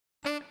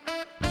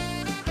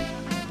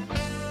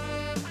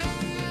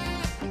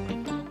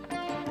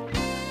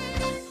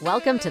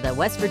Welcome to the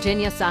West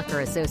Virginia Soccer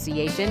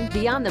Association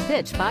Beyond The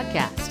Pitch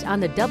podcast on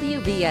the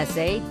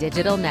WVSA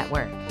Digital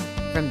Network.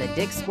 From the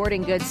Dick's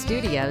Sporting Goods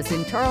Studios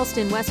in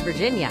Charleston, West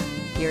Virginia,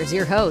 here's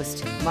your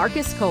host,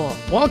 Marcus Cole.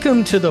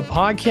 Welcome to the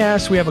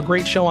podcast. We have a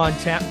great show on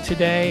tap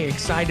today.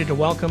 Excited to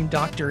welcome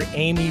Dr.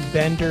 Amy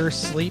Bender,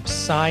 sleep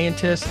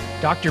scientist.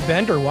 Dr.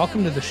 Bender,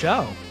 welcome to the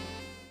show.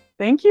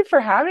 Thank you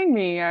for having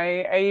me.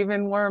 I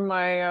even wore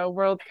my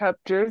World Cup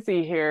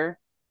jersey here.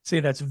 See,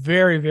 that's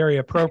very, very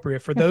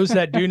appropriate. For those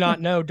that do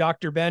not know,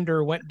 Dr.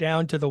 Bender went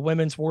down to the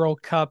Women's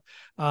World Cup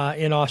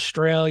in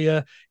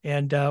Australia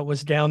and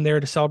was down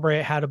there to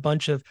celebrate, had a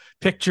bunch of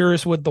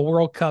pictures with the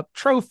World Cup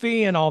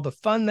trophy and all the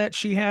fun that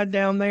she had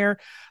down there.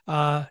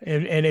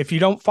 And if you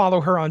don't follow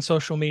her on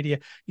social media,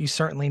 you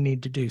certainly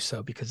need to do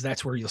so, because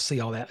that's where you'll see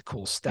all that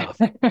cool stuff.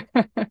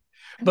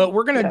 But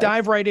we're going to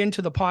dive right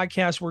into the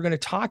podcast. We're going to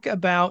talk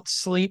about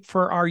sleep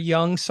for our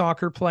young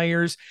soccer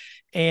players.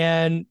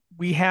 And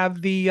we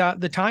have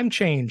the time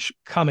change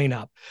coming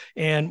up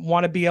and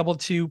want to be able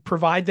to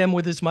provide them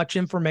with as much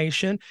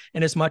information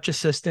and as much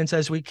assistance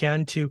as we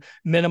can to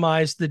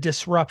minimize the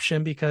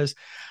disruption, because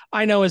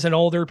I know as an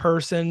older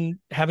person,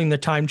 having the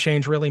time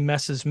change really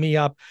messes me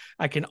up.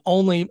 I can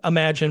only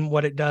imagine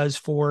what it does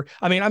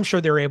I'm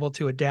sure they're able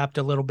to adapt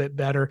a little bit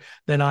better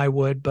than I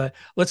would, but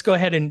let's go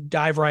ahead and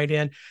dive right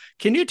in.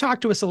 Can you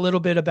talk to us a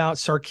little bit about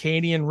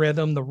circadian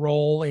rhythm, the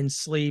role in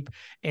sleep,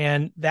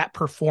 and that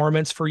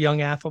performance for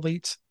young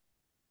athletes?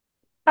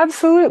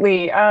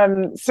 Absolutely.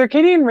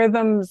 Circadian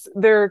rhythms,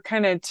 they're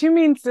kind of two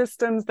main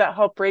systems that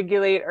help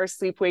regulate our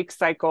sleep-wake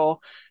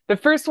cycle. The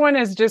first one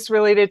is just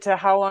related to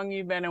how long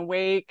you've been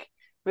awake.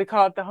 We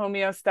call it the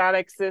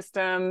homeostatic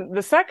system.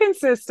 The second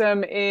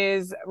system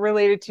is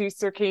related to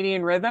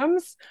circadian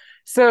rhythms.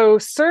 So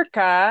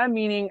circa,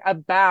 meaning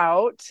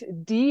about,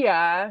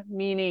 dia,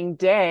 meaning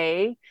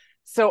day.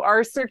 So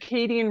our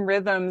circadian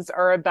rhythms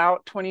are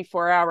about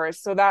 24 hours.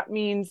 So that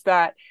means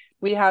that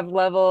we have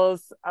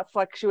levels of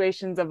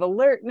fluctuations of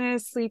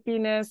alertness,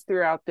 sleepiness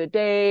throughout the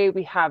day.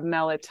 We have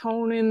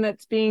melatonin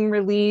that's being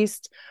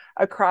released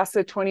across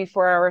a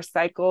 24-hour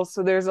cycle.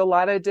 So there's a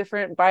lot of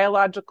different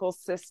biological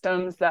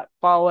systems that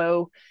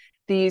follow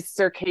these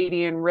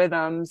circadian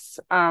rhythms.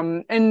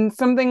 And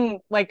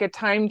something like a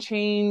time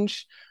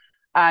change,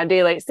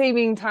 daylight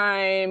saving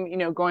time,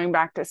 going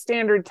back to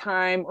standard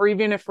time, or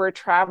even if we're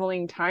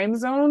traveling time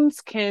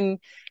zones can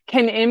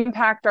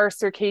impact our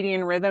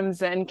circadian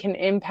rhythms and can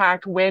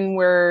impact when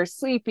we're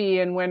sleepy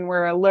and when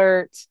we're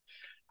alert,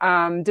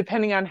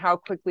 depending on how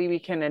quickly we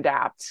can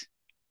adapt.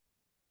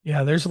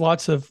 Yeah, there's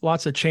lots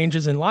of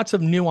changes and lots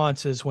of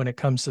nuances when it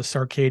comes to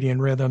circadian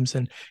rhythms.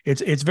 And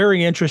it's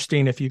very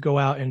interesting if you go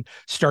out and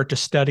start to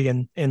study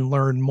and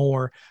learn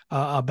more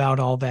about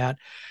all that.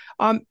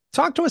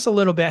 Talk to us a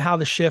little bit how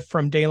the shift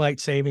from daylight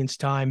savings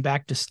time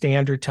back to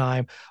standard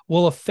time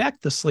will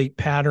affect the sleep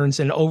patterns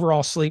and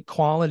overall sleep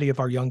quality of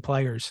our young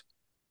players.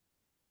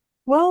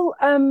 Well,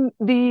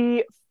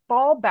 the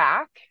fall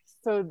back,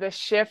 so the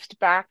shift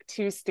back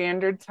to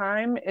standard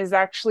time, is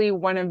actually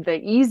one of the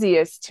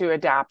easiest to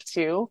adapt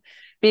to,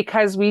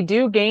 because we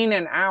do gain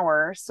an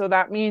hour. So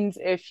that means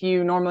if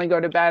you normally go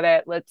to bed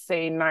at, let's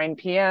say, 9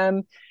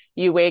 p.m.,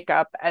 you wake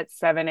up at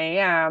 7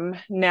 a.m.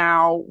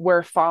 Now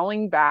we're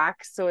falling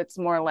back. So it's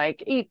more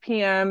like 8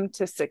 p.m.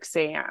 to 6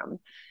 a.m.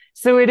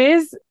 So it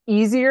is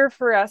easier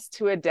for us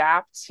to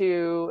adapt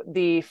to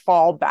the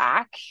fall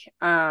back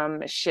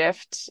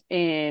shift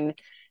in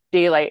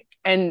daylight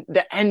and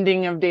the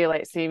ending of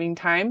daylight saving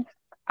time.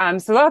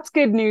 So that's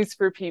good news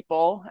for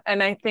people.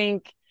 And I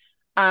think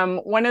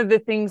one of the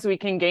things we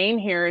can gain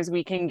here is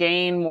we can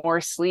gain more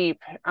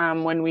sleep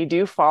when we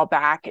do fall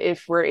back,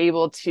 if we're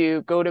able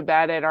to go to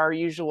bed at our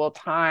usual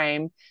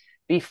time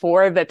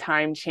before the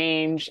time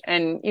change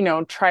and,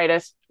 try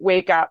to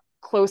wake up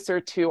closer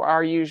to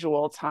our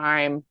usual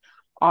time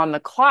on the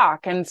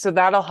clock. And so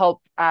that'll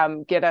help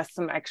get us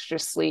some extra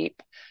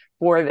sleep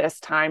for this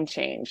time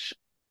change.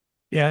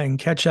 Yeah, and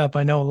catch up.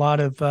 I know a lot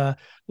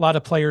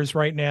of players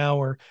right now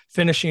are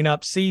finishing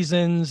up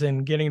seasons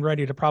and getting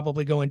ready to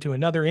probably go into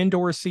another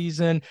indoor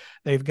season.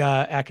 They've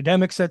got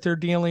academics that they're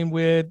dealing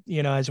with,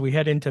 as we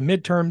head into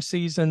midterm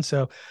season.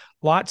 So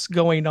lots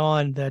going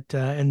on that,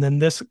 and then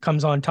this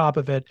comes on top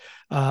of it,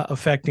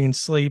 affecting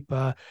sleep.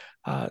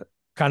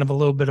 Kind of a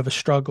little bit of a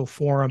struggle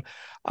for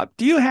them.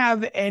 Do you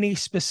have any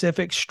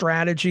specific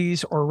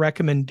strategies or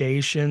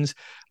recommendations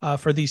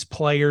for these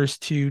players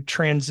to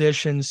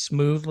transition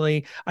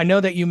smoothly? I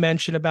know that you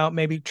mentioned about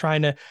maybe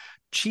trying to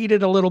cheat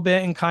it a little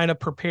bit and kind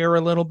of prepare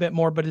a little bit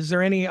more, but is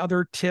there any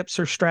other tips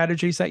or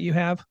strategies that you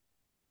have?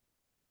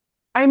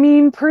 I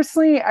mean,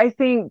 personally, I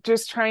think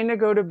just trying to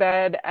go to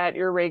bed at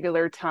your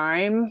regular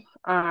time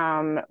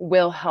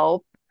will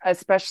help,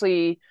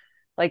 especially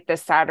like the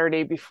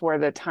Saturday before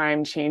the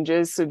time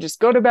changes. So just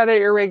go to bed at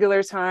your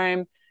regular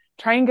time,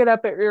 try and get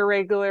up at your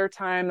regular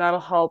time. That'll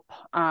help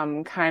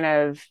kind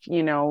of,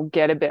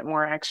 get a bit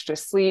more extra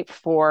sleep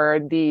for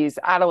these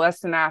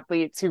adolescent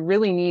athletes who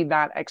really need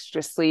that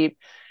extra sleep,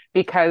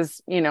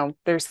 because,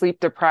 they're sleep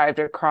deprived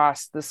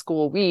across the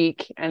school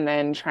week and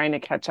then trying to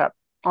catch up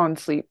on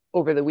sleep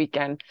over the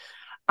weekend.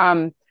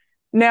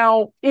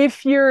 Now,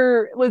 if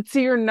let's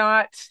say you're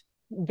not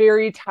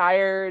very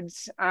tired,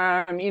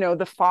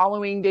 the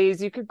following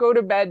days, you could go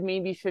to bed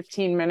maybe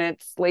 15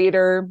 minutes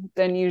later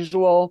than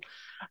usual.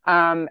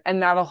 And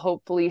that'll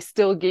hopefully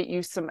still get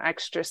you some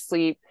extra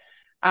sleep.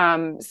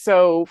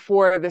 So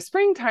for the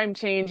springtime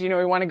change,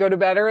 we want to go to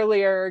bed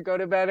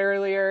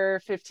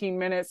earlier, 15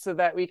 minutes so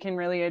that we can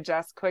really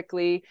adjust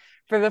quickly.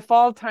 For the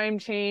fall time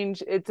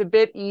change, it's a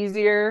bit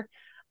easier,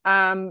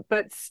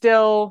 but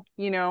still,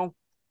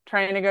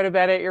 trying to go to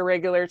bed at your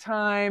regular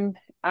time.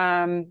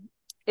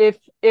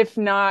 If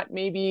not,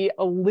 maybe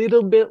a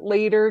little bit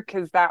later,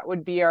 because that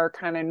would be our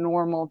kind of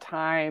normal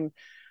time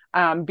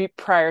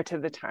prior to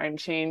the time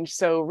change.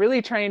 So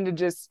really trying to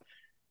just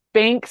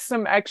bank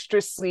some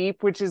extra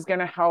sleep, which is going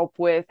to help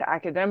with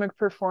academic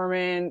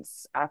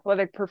performance,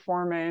 athletic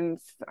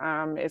performance,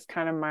 is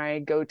kind of my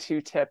go-to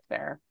tip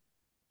there.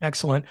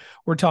 Excellent.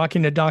 We're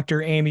talking to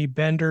Dr. Amy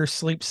Bender,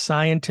 sleep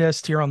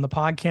scientist, here on the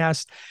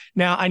podcast.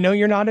 Now, I know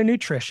you're not a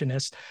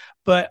nutritionist,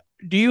 but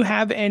do you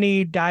have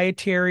any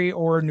dietary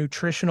or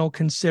nutritional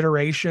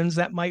considerations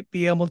that might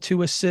be able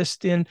to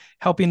assist in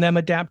helping them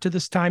adapt to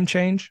this time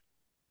change?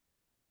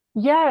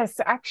 Yes,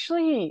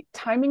 actually,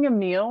 timing of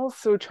meals.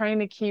 So trying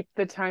to keep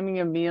the timing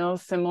of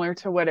meals similar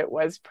to what it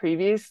was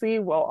previously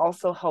will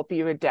also help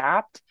you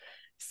adapt.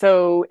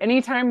 So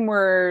anytime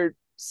we're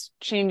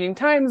changing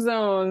time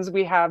zones,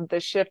 we have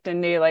the shift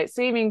in daylight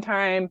saving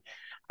time.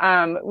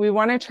 We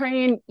want to try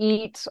and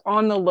eat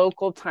on the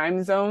local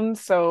time zone.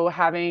 So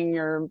having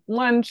your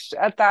lunch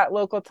at that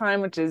local time,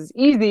 which is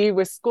easy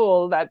with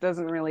school, that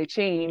doesn't really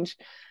change.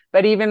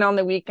 But even on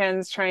the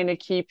weekends, trying to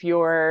keep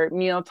your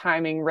meal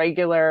timing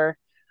regular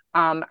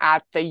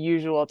at the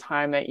usual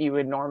time that you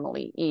would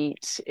normally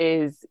eat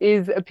is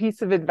a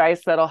piece of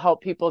advice that'll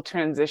help people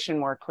transition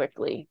more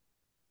quickly.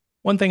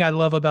 One thing I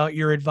love about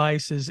your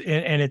advice is,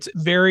 and it's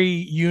very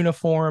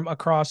uniform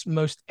across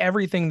most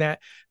everything that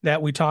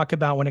we talk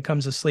about when it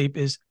comes to sleep,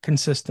 is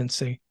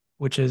consistency,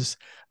 which is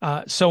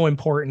so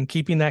important.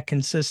 Keeping that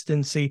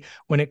consistency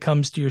when it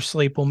comes to your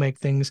sleep will make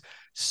things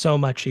so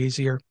much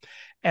easier.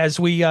 As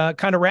we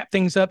kind of wrap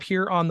things up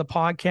here on the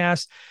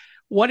podcast,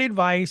 what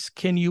advice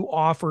can you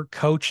offer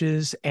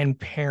coaches and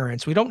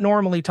parents? We don't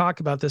normally talk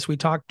about this. We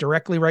talk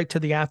directly right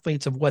to the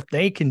athletes of what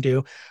they can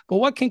do, but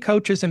what can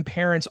coaches and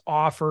parents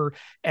offer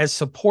as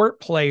support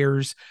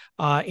players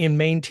in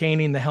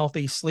maintaining the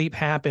healthy sleep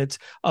habits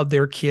of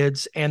their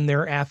kids and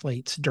their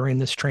athletes during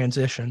this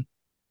transition?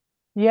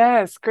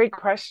 Yes, great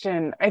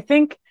question. I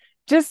think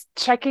just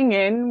checking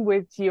in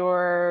with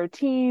your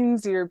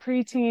teens, your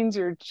preteens,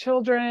 your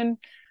children,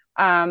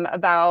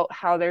 about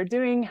how they're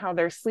doing, how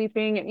they're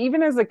sleeping. And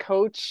even as a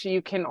coach,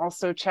 you can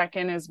also check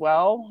in as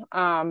well.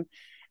 And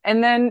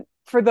then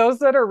for those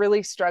that are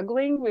really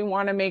struggling, we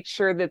want to make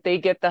sure that they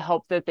get the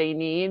help that they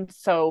need.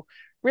 So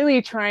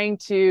really trying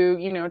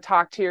to,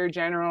 talk to your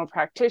general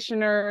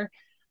practitioner,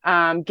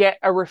 get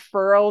a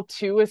referral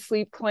to a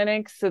sleep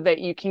clinic so that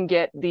you can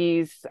get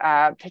these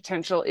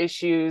potential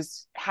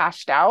issues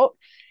hashed out.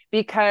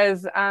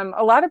 Because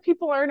a lot of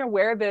people aren't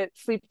aware that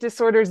sleep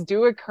disorders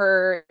do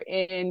occur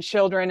in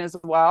children as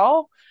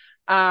well.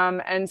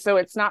 And so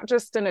it's not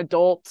just an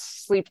adult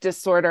sleep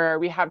disorder.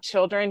 We have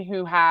children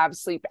who have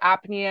sleep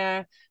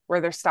apnea,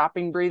 where they're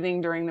stopping breathing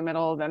during the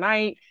middle of the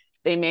night.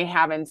 They may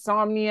have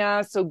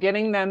insomnia. So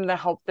getting them the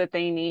help that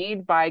they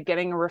need by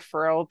getting a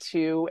referral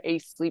to a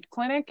sleep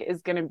clinic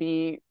is going to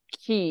be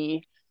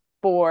key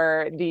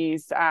for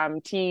these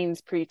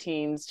teens,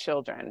 preteens,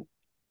 children.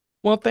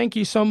 Well, thank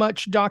you so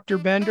much, Dr.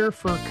 Bender,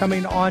 for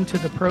coming on to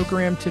the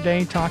program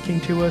today, talking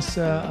to us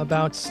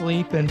about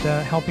sleep and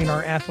helping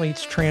our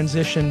athletes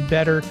transition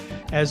better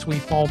as we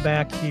fall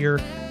back here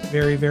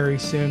very, very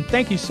soon.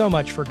 Thank you so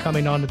much for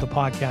coming on to the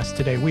podcast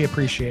today. We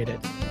appreciate it.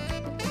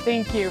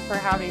 Thank you for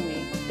having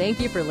me.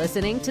 Thank you for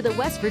listening to the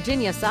West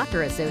Virginia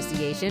Soccer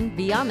Association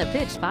Beyond the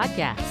Pitch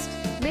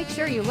podcast. Make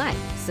sure you like,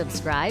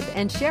 subscribe,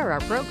 and share our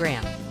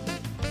program.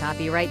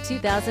 Copyright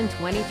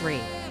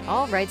 2023.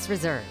 All rights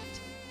reserved.